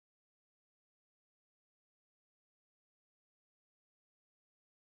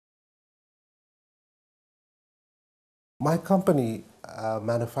My company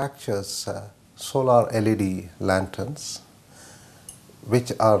manufactures solar LED lanterns,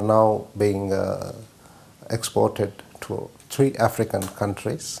 which are now being exported to 3 African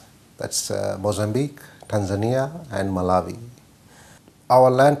countries. That's Mozambique, Tanzania, and Malawi. Our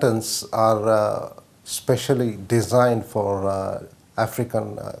lanterns are specially designed for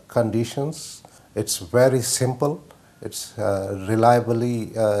African conditions. It's very simple. It's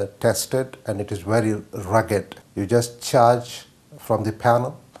reliably tested, and it is very rugged. You just charge from the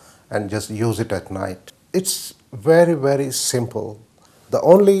panel and just use it at night. It's very, very simple. The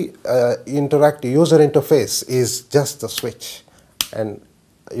only user interface is just the switch, and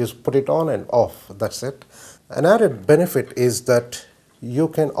you put it on and off. That's it. An added benefit is that you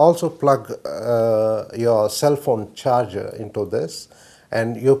can also plug your cell phone charger into this,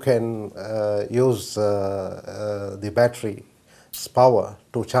 and you can use the battery's power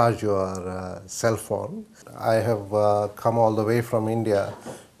to charge your cell phone. I have come all the way from India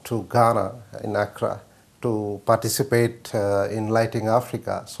to Ghana in Accra to participate in Lighting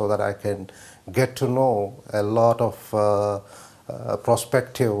Africa, so that I can get to know a lot of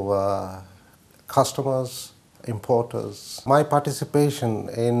prospective customers, importers. My participation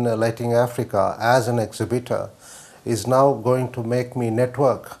in Lighting Africa as an exhibitor is now going to make me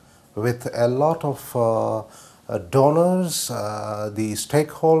network with a lot of donors, the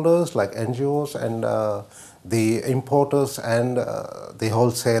stakeholders like NGOs, and the importers and the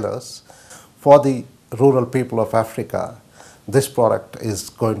wholesalers. For the rural people of Africa, this product is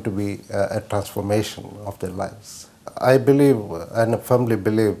going to be a transformation of their lives. I believe and firmly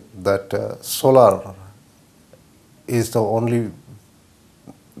believe that solar is the only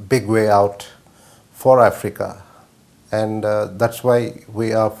big way out for Africa, and that's why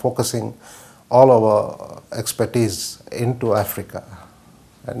we are focusing all our expertise into Africa.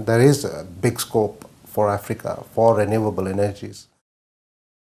 And there is a big scope for Africa for renewable energies.